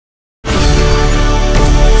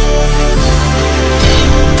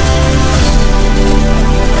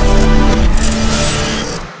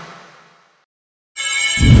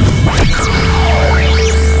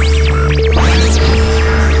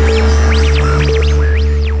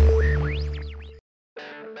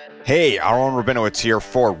Hey, Aaron Rabinowitz here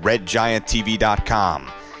for RedGiantTV.com.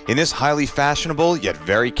 In this highly fashionable yet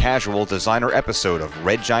very casual designer episode of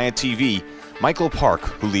Red Giant TV, Michael Park,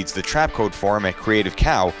 who leads the Trapcode forum at Creative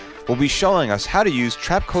Cow, will be showing us how to use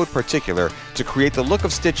Trapcode Particular to create the look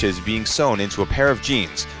of stitches being sewn into a pair of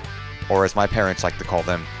jeans, or as my parents like to call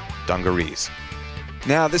them, dungarees.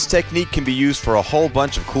 Now, this technique can be used for a whole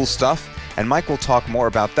bunch of cool stuff, and Mike will talk more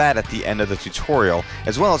about that at the end of the tutorial,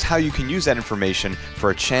 as well as how you can use that information for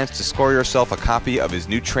a chance to score yourself a copy of his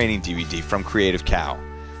new training DVD from Creative Cow.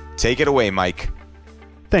 Take it away, Mike.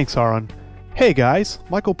 Thanks, Aaron. Hey guys,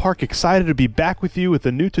 Michael Park excited to be back with you with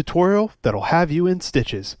a new tutorial that'll have you in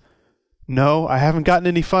stitches. No, I haven't gotten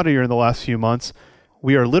any funnier in the last few months.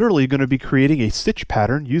 We are literally going to be creating a stitch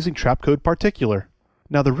pattern using Trapcode Particular.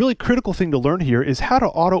 Now, the really critical thing to learn here is how to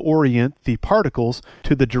auto-orient the particles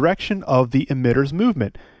to the direction of the emitter's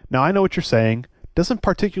movement. Now, I know what you're saying. Doesn't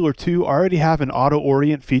Particular 2 already have an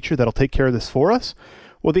auto-orient feature that'll take care of this for us?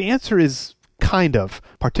 Well, the answer is kind of.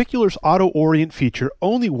 Particular's auto-orient feature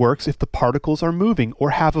only works if the particles are moving or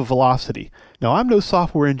have a velocity. Now, I'm no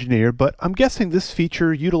software engineer, but I'm guessing this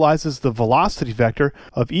feature utilizes the velocity vector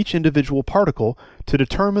of each individual particle to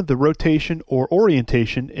determine the rotation or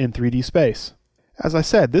orientation in 3D space. As I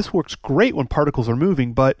said, this works great when particles are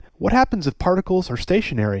moving, but what happens if particles are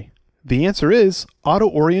stationary? The answer is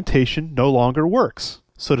auto-orientation no longer works.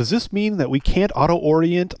 So does this mean that we can't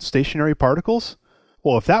auto-orient stationary particles?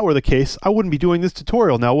 Well, if that were the case, I wouldn't be doing this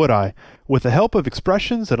tutorial now, would I? With the help of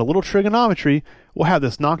expressions and a little trigonometry, we'll have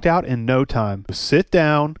this knocked out in no time. Sit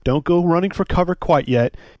down, don't go running for cover quite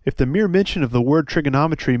yet. If the mere mention of the word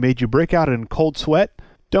trigonometry made you break out in cold sweat,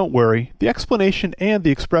 don't worry, the explanation and the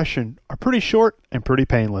expression are pretty short and pretty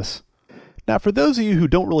painless. Now, for those of you who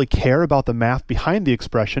don't really care about the math behind the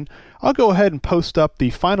expression, I'll go ahead and post up the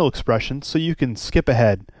final expression so you can skip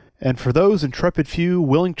ahead. And for those intrepid few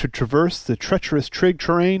willing to traverse the treacherous trig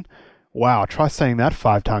terrain, wow, try saying that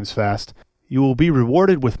 5 times fast, you will be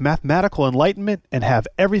rewarded with mathematical enlightenment and have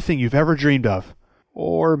everything you've ever dreamed of.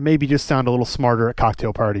 Or maybe just sound a little smarter at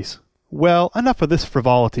cocktail parties. Well, enough of this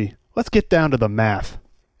frivolity. Let's get down to the math.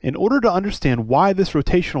 In order to understand why this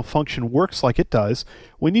rotational function works like it does,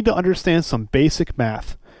 we need to understand some basic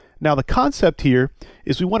math. Now, the concept here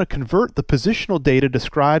is we want to convert the positional data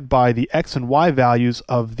described by the x and y values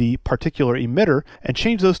of the particular emitter and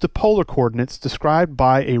change those to polar coordinates described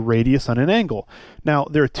by a radius and an angle. Now,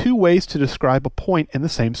 there are 2 ways to describe a point in the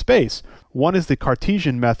same space. One is the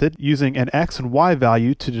Cartesian method, using an x and y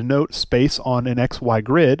value to denote space on an xy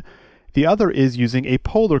grid. The other is using a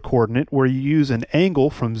polar coordinate where you use an angle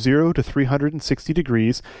from 0 to 360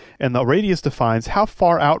 degrees, and the radius defines how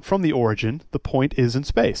far out from the origin the point is in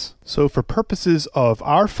space. So for purposes of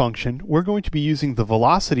our function, we're going to be using the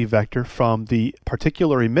velocity vector from the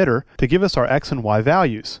particular emitter to give us our x and y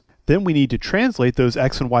values. Then we need to translate those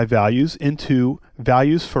x and y values into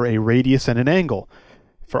values for a radius and an angle.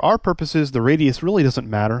 For our purposes, the radius really doesn't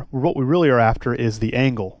matter. What we really are after is the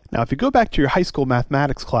angle. Now, if you go back to your high school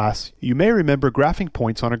mathematics class, you may remember graphing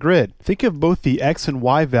points on a grid. Think of both the x and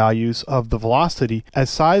y values of the velocity as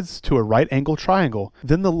sides to a right-angled triangle.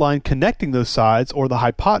 Then the line connecting those sides, or the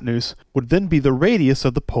hypotenuse, would then be the radius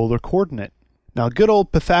of the polar coordinate. Now, good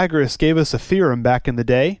old Pythagoras gave us a theorem back in the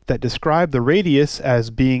day that described the radius as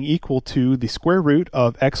being equal to the square root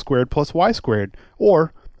of x squared plus y squared,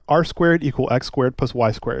 or r squared equal x squared plus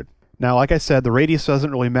y squared. Now, like I said, the radius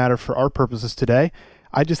doesn't really matter for our purposes today.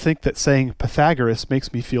 I just think that saying Pythagoras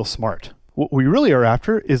makes me feel smart. What we really are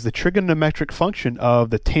after is the trigonometric function of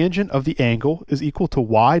the tangent of the angle is equal to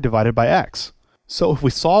y divided by x. So if we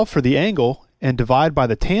solve for the angle and divide by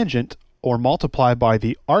the tangent, or multiply by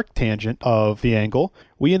the arctangent of the angle,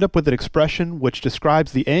 we end up with an expression which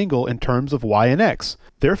describes the angle in terms of y and x.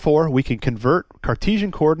 Therefore, we can convert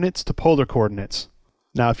Cartesian coordinates to polar coordinates.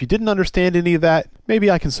 Now, if you didn't understand any of that,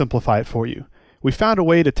 maybe I can simplify it for you. We found a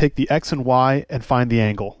way to take the x and y and find the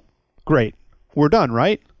angle. Great. We're done,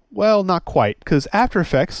 right? Well, not quite, because After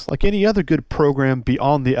Effects, like any other good program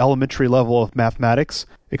beyond the elementary level of mathematics,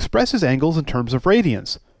 expresses angles in terms of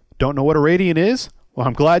radians. Don't know what a radian is? Well,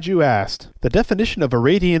 I'm glad you asked. The definition of a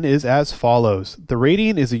radian is as follows. The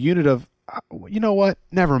radian is a unit of... You know what?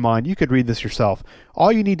 Never mind. You could read this yourself.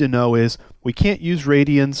 All you need to know is we can't use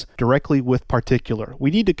radians directly with particular.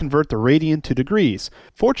 We need to convert the radian to degrees.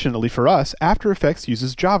 Fortunately for us, After Effects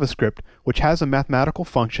uses JavaScript, which has a mathematical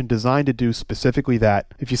function designed to do specifically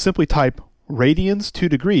that. If you simply type radians to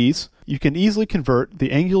degrees, you can easily convert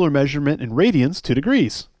the angular measurement in radians to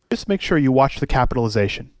degrees. Just make sure you watch the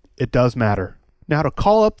capitalization. It does matter. Now, to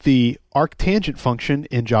call up the arctangent function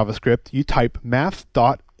in JavaScript, you type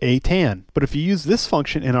math.arc tan. But if you use this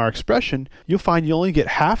function in our expression, you'll find you only get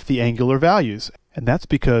half the angular values. And that's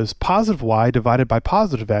because positive y divided by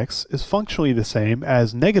positive x is functionally the same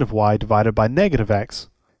as negative y divided by negative x.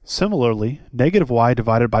 Similarly, negative y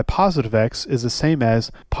divided by positive x is the same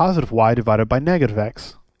as positive y divided by negative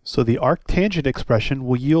x. So the arctangent expression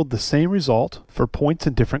will yield the same result for points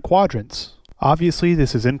in different quadrants. Obviously,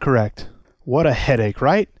 this is incorrect. What a headache,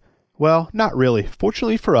 right? Well, not really.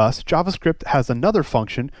 Fortunately for us, JavaScript has another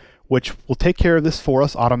function which will take care of this for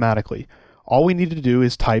us automatically. All we need to do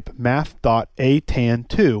is type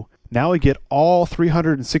math.atan2. Now we get all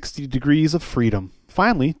 360 degrees of freedom.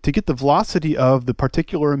 Finally, to get the velocity of the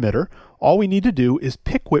particular emitter, all we need to do is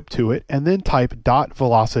pick whip to it and then type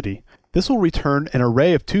 .velocity. This will return an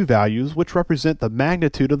array of two values which represent the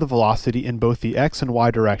magnitude of the velocity in both the x and y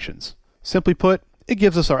directions. Simply put, it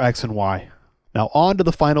gives us our x and y. Now on to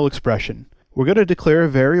the final expression. We're going to declare a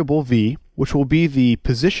variable v, which will be the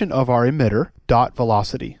position of our emitter,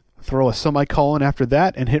 .velocity. Throw a semicolon after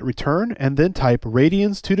that and hit return, and then type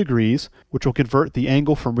radians to degrees, which will convert the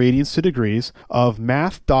angle from radians to degrees, of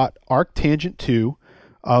math.arctangent2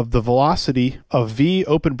 of the velocity of v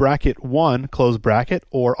open bracket 1 close bracket,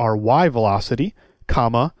 or our y velocity,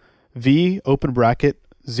 comma, v open bracket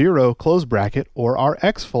 0 close bracket, or our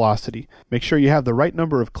x velocity. Make sure you have the right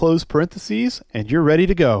number of closed parentheses and you're ready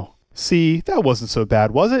to go. See, that wasn't so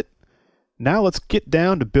bad, was it? Now let's get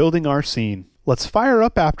down to building our scene. Let's fire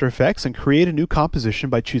up After Effects and create a new composition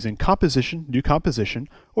by choosing Composition, New Composition,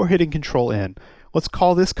 or hitting Control N. Let's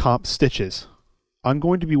call this comp Stitches. I'm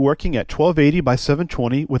going to be working at 1280 by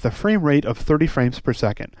 720 with a frame rate of 30 frames per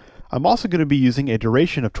second. I'm also going to be using a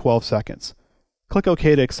duration of 12 seconds. Click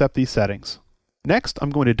OK to accept these settings. Next, I'm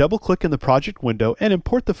going to double-click in the project window and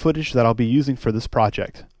import the footage that I'll be using for this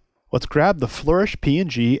project. Let's grab the Flourish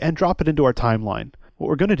PNG and drop it into our timeline. What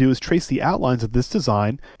we're going to do is trace the outlines of this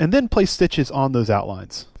design and then place stitches on those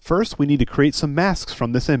outlines. First, we need to create some masks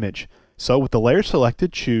from this image. So with the layer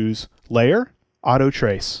selected, choose Layer, Auto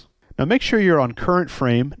Trace. Now make sure you're on current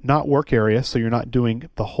frame, not work area, so you're not doing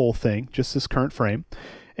the whole thing, just this current frame.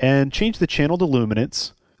 And change the channel to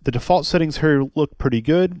luminance. The default settings here look pretty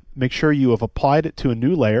good. Make sure you have applied it to a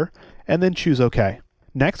new layer, and then choose OK.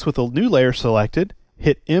 Next, with a new layer selected,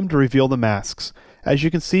 hit M to reveal the masks. As you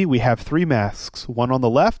can see, we have three masks, one on the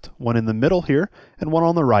left, one in the middle here, and one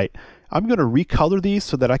on the right. I'm going to recolor these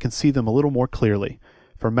so that I can see them a little more clearly.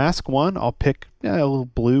 For mask 1, I'll pick a little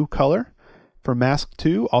blue color. For mask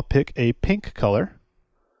 2, I'll pick a pink color.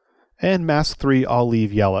 And mask 3, I'll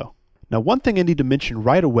leave yellow. Now, one thing I need to mention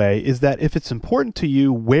right away is that if it's important to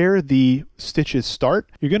you where the stitches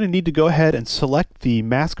start, you're going to need to go ahead and select the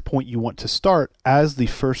mask point you want to start as the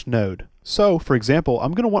first node. So, for example,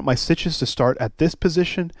 I'm going to want my stitches to start at this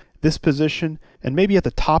position, and maybe at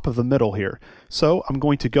the top of the middle here. So I'm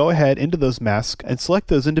going to go ahead into those masks and select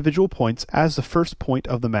those individual points as the first point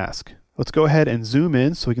of the mask. Let's go ahead and zoom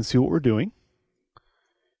in so we can see what we're doing.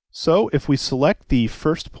 So if we select the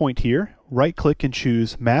first point here, right-click and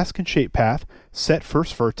choose Mask and Shape Path, Set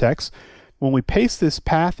First Vertex. When we paste this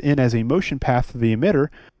path in as a motion path to the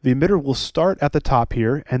emitter will start at the top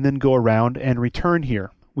here and then go around and return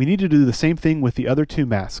here. We need to do the same thing with the other two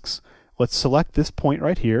masks. Let's select this point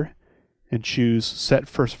right here and choose Set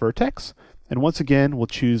First Vertex. And once again, we'll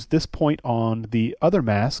choose this point on the other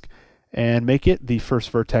mask and make it the first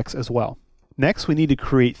vertex as well. Next, we need to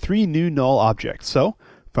create three new null objects. So,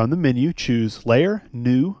 from the menu, choose Layer,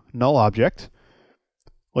 New, Null Object.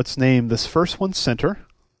 Let's name this first one Center.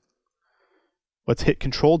 Let's hit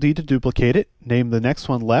Control-D to duplicate it. Name the next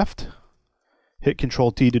one Left. Hit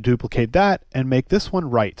Control-D to duplicate that, and make this one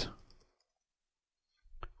Right.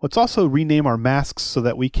 Let's also rename our masks so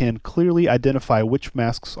that we can clearly identify which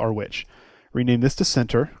masks are which. Rename this to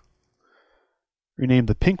Center. Rename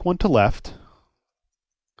the pink one to Left.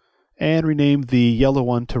 And rename the yellow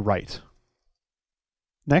one to Right.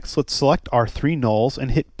 Next, let's select our three nulls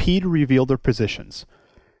and hit P to reveal their positions.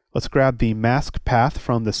 Let's grab the mask path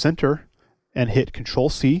from the center and hit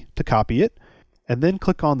Control-C to copy it, and then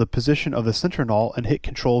click on the position of the center null and hit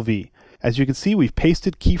Control-V. As you can see, we've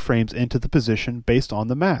pasted keyframes into the position based on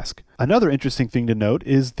the mask. Another interesting thing to note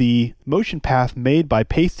is the motion path made by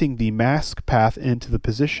pasting the mask path into the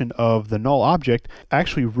position of the null object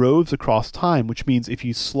actually roves across time, which means if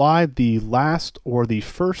you slide the last or the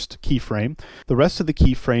first keyframe, the rest of the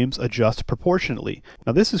keyframes adjust proportionately.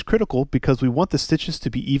 Now this is critical because we want the stitches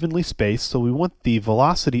to be evenly spaced, so we want the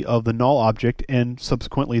velocity of the null object and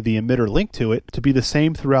subsequently the emitter linked to it to be the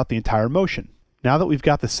same throughout the entire motion. Now that we've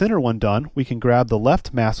got the center one done, we can grab the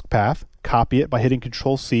left mask path, copy it by hitting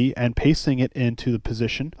Control-C and pasting it into the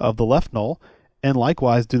position of the left null, and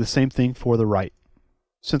likewise do the same thing for the right.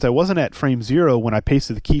 Since I wasn't at frame 0 when I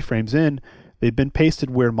pasted the keyframes in, they've been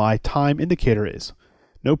pasted where my time indicator is.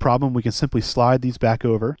 No problem, we can simply slide these back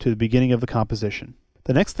over to the beginning of the composition.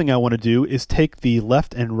 The next thing I want to do is take the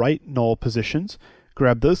left and right null positions,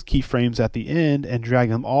 grab those keyframes at the end, and drag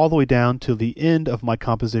them all the way down to the end of my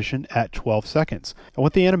composition at 12 seconds. I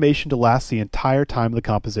want the animation to last the entire time of the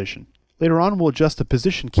composition. Later on, we'll adjust the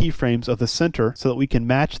position keyframes of the center so that we can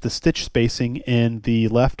match the stitch spacing in the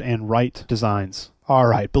left and right designs.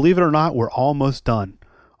 Alright, believe it or not, we're almost done.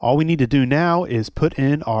 All we need to do now is put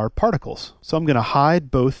in our particles. So I'm going to hide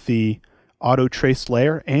both the auto trace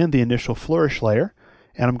layer and the initial flourish layer,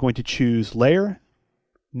 and I'm going to choose Layer,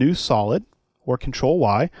 New Solid, or Control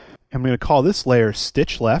Y. I'm going to call this layer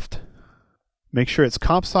Stitch Left. Make sure it's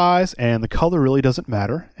comp size and the color really doesn't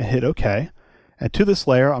matter, and hit OK. And to this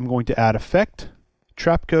layer, I'm going to add Effect,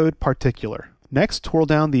 Trapcode Particular. Next, twirl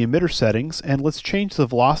down the emitter settings, and let's change the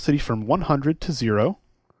velocity from 100 to 0,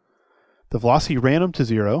 the velocity random to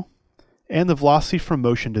 0, and the velocity from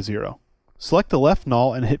motion to 0. Select the left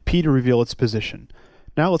null and hit P to reveal its position.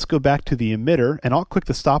 Now let's go back to the emitter, and I'll click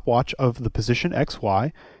the stopwatch of the position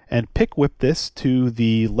XY and pick whip this to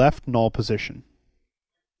the left null position.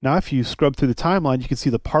 Now if you scrub through the timeline, you can see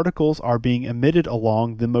the particles are being emitted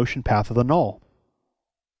along the motion path of the null.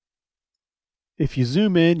 If you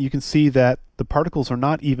zoom in, you can see that the particles are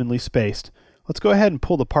not evenly spaced. Let's go ahead and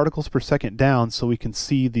pull the particles per second down so we can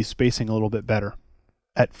see the spacing a little bit better.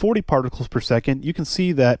 At 40 particles per second, you can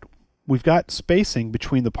see that we've got spacing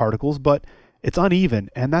between the particles, but it's uneven,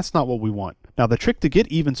 and that's not what we want. Now the trick to get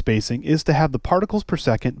even spacing is to have the particles per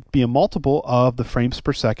second be a multiple of the frames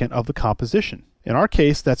per second of the composition. In our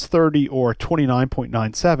case, that's 30 or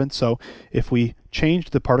 29.97, so if we change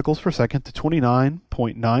the particles per second to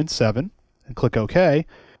 29.97 and click OK,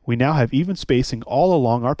 we now have even spacing all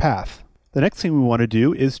along our path. The next thing we want to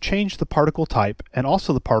do is change the particle type and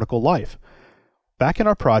also the particle life. Back in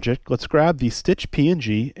our project, let's grab the stitch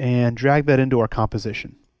PNG and drag that into our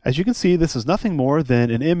composition. As you can see, this is nothing more than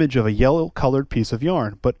an image of a yellow colored piece of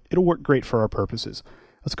yarn, but it'll work great for our purposes.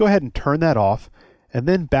 Let's go ahead and turn that off, and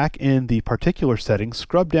then back in the particular settings,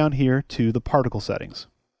 scrub down here to the particle settings.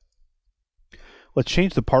 Let's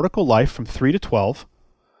change the particle life from 3 to 12,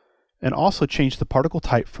 and also change the particle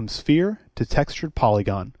type from sphere to textured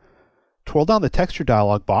polygon. Twirl down the texture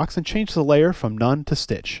dialog box and change the layer from none to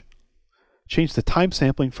stitch. Change the time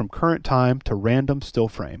sampling from current time to random still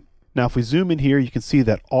frame. Now if we zoom in here, you can see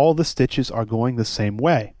that all the stitches are going the same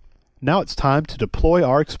way. Now it's time to deploy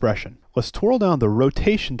our expression. Let's twirl down the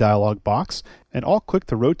rotation dialog box and I'll click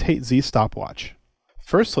the rotate Z stopwatch.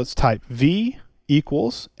 First let's type V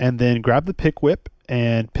equals and then grab the pick whip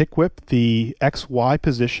and pick whip the XY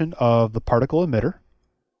position of the particle emitter.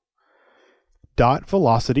 Dot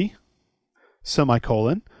velocity,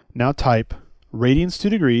 semicolon. Now type radians to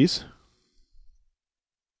degrees,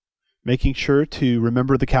 making sure to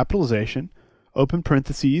remember the capitalization, open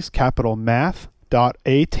parentheses, capital math dot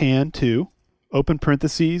atan2, open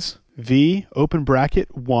parentheses, v open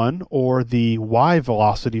bracket 1 or the y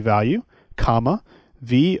velocity value, comma,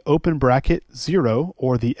 v open bracket 0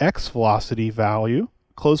 or the x velocity value,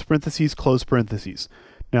 close parentheses, close parentheses.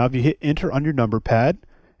 Now if you hit enter on your number pad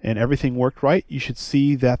and everything worked right, you should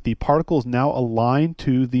see that the particle is now aligned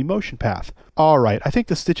to the motion path. Alright, I think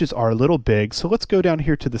the stitches are a little big, so let's go down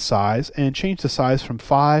here to the size and change the size from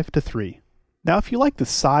 5 to 3. Now if you like the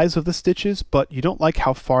size of the stitches, but you don't like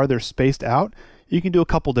how far they're spaced out, you can do a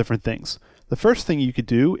couple different things. The first thing you could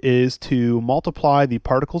do is to multiply the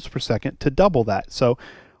particles per second to double that. So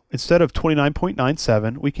instead of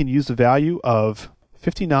 29.97, we can use the value of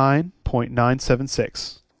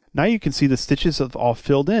 59.976. Now you can see the stitches have all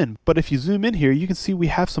filled in, but if you zoom in here, you can see we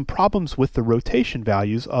have some problems with the rotation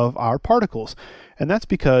values of our particles. And that's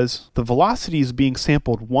because the velocity is being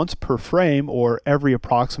sampled once per frame or every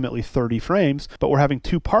approximately 30 frames, but we're having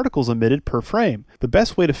 2 particles emitted per frame. The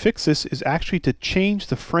best way to fix this is actually to change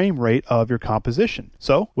the frame rate of your composition.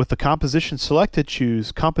 So with the composition selected,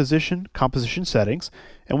 choose Composition, Composition Settings,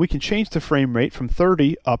 and we can change the frame rate from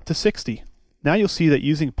 30 up to 60. Now you'll see that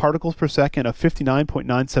using particles per second of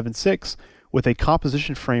 59.976 with a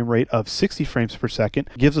composition frame rate of 60 frames per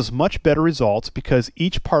second gives us much better results because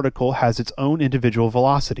each particle has its own individual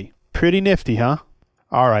velocity. Pretty nifty, huh?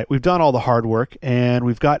 Alright, we've done all the hard work and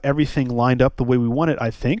we've got everything lined up the way we want it,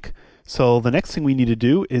 I think. So the next thing we need to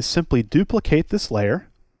do is simply duplicate this layer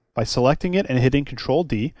by selecting it and hitting Ctrl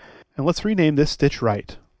D, and let's rename this stitch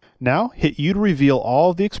right. Now hit U to reveal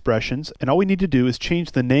all of the expressions, and all we need to do is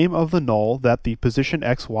change the name of the null that the position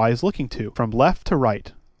XY is looking to, from left to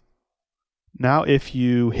right. Now if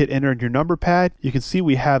you hit enter on your number pad, you can see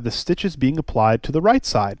we have the stitches being applied to the right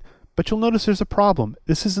side, But you'll notice there's a problem.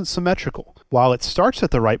 This isn't symmetrical. While it starts at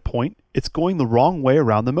the right point, it's going the wrong way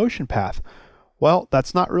around the motion path. Well,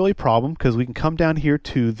 that's not really a problem because we can come down here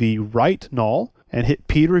to the right null and hit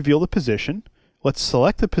P to reveal the position. Let's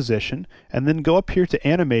select the position and then go up here to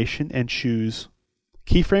Animation and choose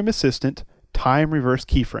Keyframe Assistant, Time Reverse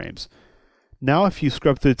Keyframes. Now if you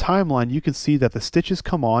scrub through the timeline, you can see that the stitches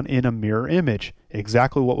come on in a mirror image,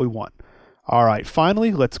 exactly what we want. Alright,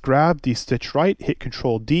 finally, let's grab the stitch right, hit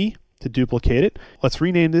Ctrl D to duplicate it. Let's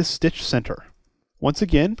rename this Stitch Center. Once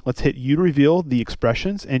again, let's hit U to reveal the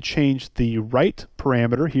expressions and change the right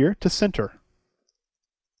parameter here to center.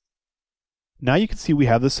 Now you can see we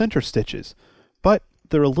have the center stitches, but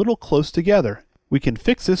they're a little close together. We can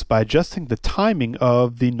fix this by adjusting the timing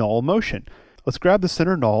of the null motion. Let's grab the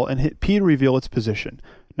center null and hit P to reveal its position.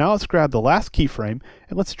 Now let's grab the last keyframe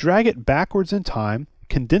and let's drag it backwards in time,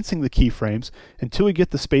 condensing the keyframes until we get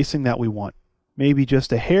the spacing that we want. Maybe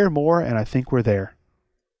just a hair more and I think we're there.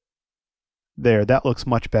 There, that looks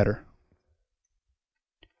much better.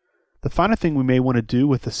 The final thing we may want to do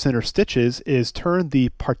with the center stitches is turn the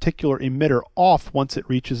particular emitter off once it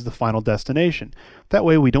reaches the final destination. That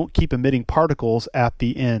way we don't keep emitting particles at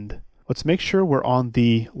the end. Let's make sure we're on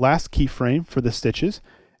the last keyframe for the stitches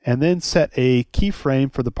and then set a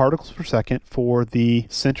keyframe for the particles per second for the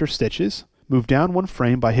center stitches. Move down one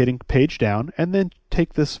frame by hitting page down and then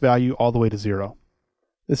take this value all the way to 0.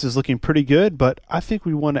 This is looking pretty good, but I think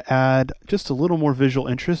we want to add just a little more visual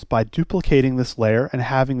interest by duplicating this layer and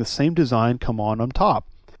having the same design come on top.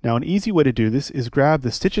 Now an easy way to do this is grab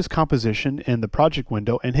the stitches composition in the project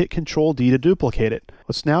window and hit Ctrl D to duplicate it.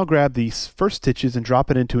 Let's now grab these first stitches and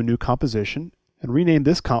drop it into a new composition and rename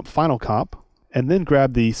this comp Final Comp, and then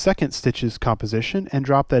grab the second stitches composition and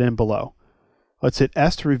drop that in below. Let's hit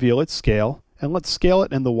S to reveal its scale, and let's scale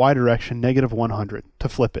it in the Y direction -100 to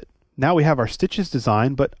flip it. Now we have our stitches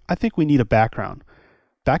designed, but I think we need a background.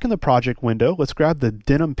 Back in the project window, let's grab the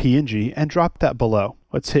denim PNG and drop that below.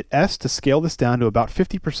 Let's hit S to scale this down to about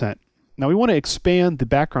 50%. Now we want to expand the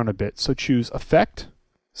background a bit, so choose Effect,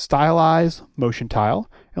 Stylize, Motion Tile,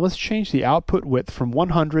 and let's change the output width from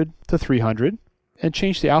 100 to 300, and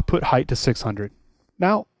change the output height to 600.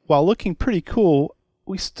 Now, while looking pretty cool,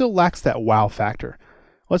 we still lacks that wow factor.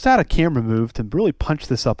 Let's add a camera move to really punch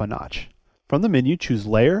this up a notch. From the menu, choose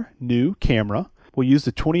Layer, New, Camera. We'll use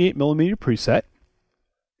the 28mm preset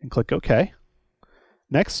and click OK.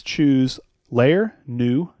 Next, choose Layer,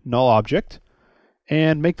 New, Null Object,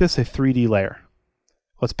 and make this a 3D layer.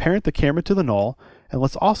 Let's parent the camera to the null, and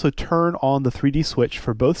let's also turn on the 3D switch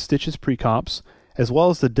for both stitches precomps as well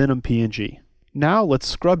as the denim PNG. Now let's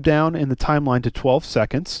scrub down in the timeline to 12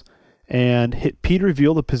 seconds and hit P to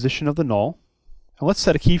reveal the position of the null. And let's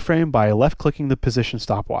set a keyframe by left-clicking the position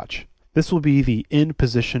stopwatch. This will be the end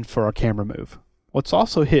position for our camera move. Let's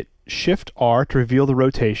also hit Shift R to reveal the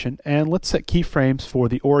rotation, and let's set keyframes for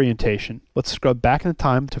the orientation. Let's scrub back in the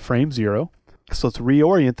time to frame 0. So let's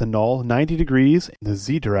reorient the null 90 degrees in the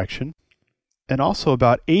Z direction, and also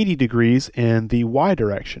about 80 degrees in the Y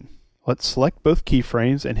direction. Let's select both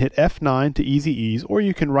keyframes and hit F9 to Easy Ease, or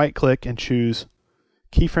you can right-click and choose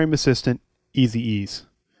Keyframe Assistant, Easy Ease.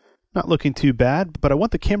 Not looking too bad, but I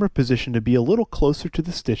want the camera position to be a little closer to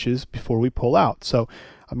the stitches before we pull out. So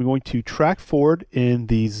I'm going to track forward in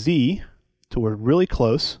the Z till we're really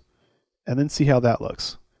close, and then see how that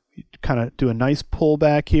looks. You kind of do a nice pull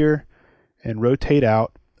back here and rotate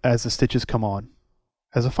out as the stitches come on.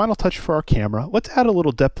 As a final touch for our camera, let's add a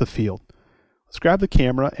little depth of field. Let's grab the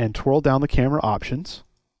camera and twirl down the camera options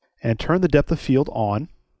and turn the depth of field on.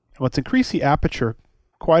 Let's increase the aperture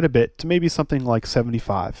quite a bit to maybe something like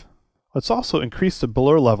 75. Let's also increase the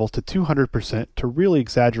blur level to 200% to really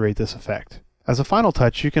exaggerate this effect. As a final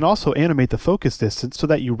touch, you can also animate the focus distance so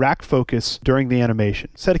that you rack focus during the animation.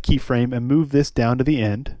 Set a keyframe and move this down to the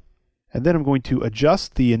end. And then I'm going to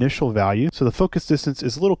adjust the initial value so the focus distance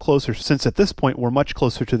is a little closer, since at this point we're much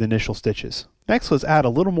closer to the initial stitches. Next, let's add a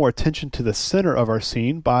little more attention to the center of our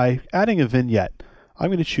scene by adding a vignette. I'm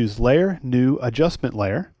going to choose Layer, New, Adjustment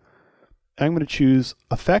Layer. I'm going to choose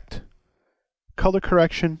Effect, Color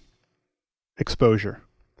Correction, Exposure.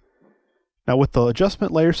 Now with the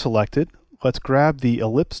adjustment layer selected, let's grab the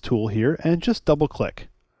ellipse tool here and just double click.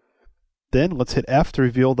 Then let's hit F to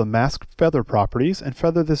reveal the mask feather properties and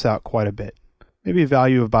feather this out quite a bit, maybe a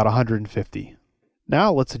value of about 150.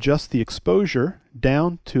 Now let's adjust the exposure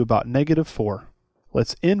down to about -4.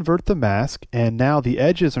 Let's invert the mask, and now the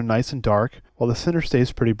edges are nice and dark while the center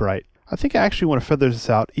stays pretty bright. I think I actually want to feather this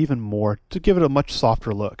out even more to give it a much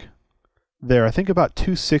softer look. There, I think about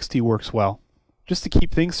 260 works well. Just to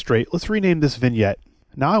keep things straight, let's rename this vignette.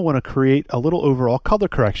 Now I want to create a little overall color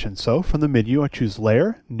correction. So from the menu, I choose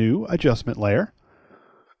Layer, New, Adjustment Layer.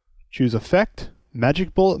 Choose Effect,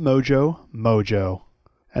 Magic Bullet Mojo, Mojo.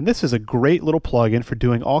 And this is a great little plugin for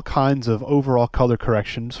doing all kinds of overall color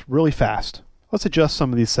corrections really fast. Let's adjust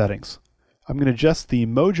some of these settings. I'm going to adjust the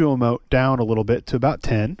Mojo amount down a little bit to about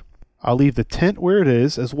 10. I'll leave the tint where it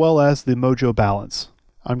is, as well as the Mojo balance.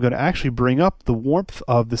 I'm going to actually bring up the warmth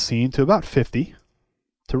of the scene to about 50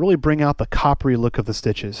 to really bring out the coppery look of the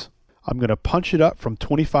stitches. I'm going to punch it up from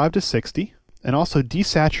 25 to 60 and also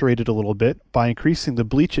desaturate it a little bit by increasing the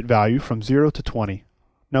bleach it value from 0 to 20.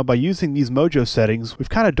 Now by using these Mojo settings, we've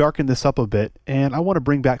kind of darkened this up a bit, and I want to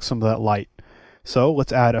bring back some of that light. So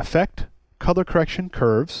let's add Effect, Color Correction,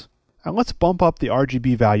 Curves, and let's bump up the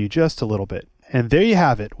RGB value just a little bit. And there you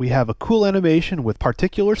have it. We have a cool animation with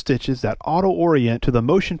particular stitches that auto-orient to the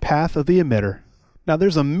motion path of the emitter. Now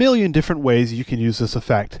there's a million different ways you can use this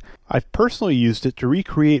effect. I've personally used it to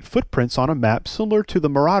recreate footprints on a map similar to the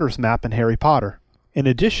Marauders map in Harry Potter. In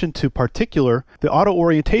addition to particular, the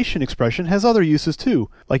auto-orientation expression has other uses too,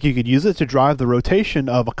 like you could use it to drive the rotation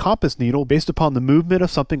of a compass needle based upon the movement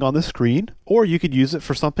of something on the screen, or you could use it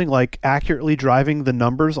for something like accurately driving the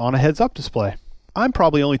numbers on a heads-up display. I'm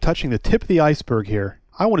probably only touching the tip of the iceberg here.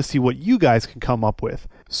 I want to see what you guys can come up with.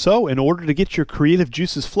 So in order to get your creative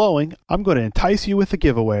juices flowing, I'm going to entice you with a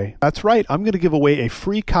giveaway. That's right, I'm going to give away a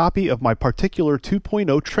free copy of my Particular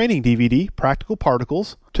 2.0 training DVD, Practical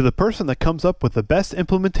Particles, to the person that comes up with the best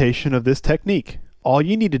implementation of this technique. All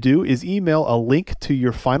you need to do is email a link to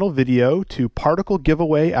your final video to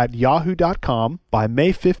particlegiveaway@yahoo.com by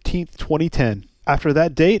May 15th, 2010. After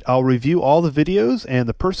that date, I'll review all the videos, and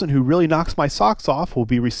the person who really knocks my socks off will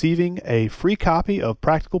be receiving a free copy of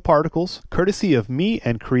Practical Particles, courtesy of me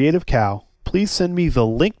and Creative Cow. Please send me the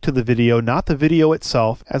link to the video, not the video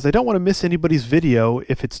itself, as I don't want to miss anybody's video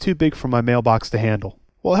if it's too big for my mailbox to handle.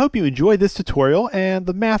 Well, I hope you enjoyed this tutorial, and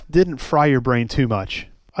the math didn't fry your brain too much.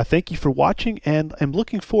 I thank you for watching, and I'm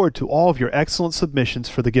looking forward to all of your excellent submissions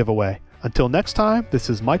for the giveaway. Until next time, this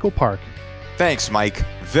is Michael Park. Thanks, Mike.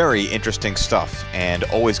 Very interesting stuff, and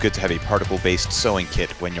always good to have a particle-based sewing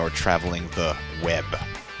kit when you're traveling the web.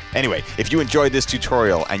 Anyway, if you enjoyed this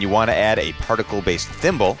tutorial and you want to add a particle-based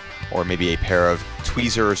thimble, or maybe a pair of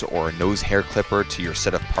tweezers or a nose hair clipper to your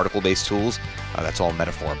set of particle-based tools, that's all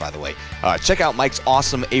metaphor, by the way, check out Mike's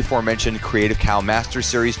awesome aforementioned Creative Cow Master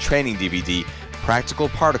Series training DVD, Practical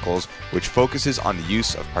Particles, which focuses on the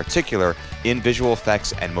use of particular in visual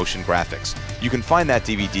effects and motion graphics. You can find that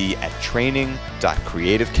DVD at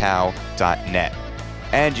training.creativecow.net.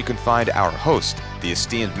 And you can find our host, the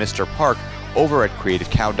esteemed Mr. Park, over at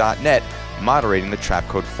creativecow.net, moderating the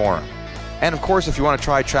Trapcode forum. And of course, if you want to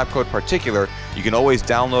try Trapcode Particular, you can always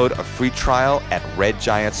download a free trial at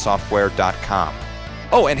redgiantsoftware.com.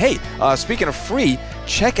 Oh, and hey, speaking of free,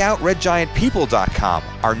 check out redgiantpeople.com,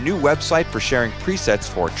 our new website for sharing presets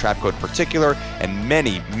for Trapcode Particular and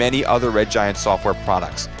many, many other Red Giant software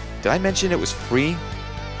products. Did I mention it was free?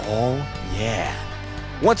 Oh, yeah.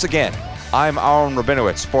 Once again, I'm Aaron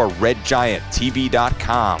Rabinowitz for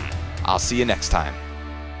redgianttv.com. I'll see you next time.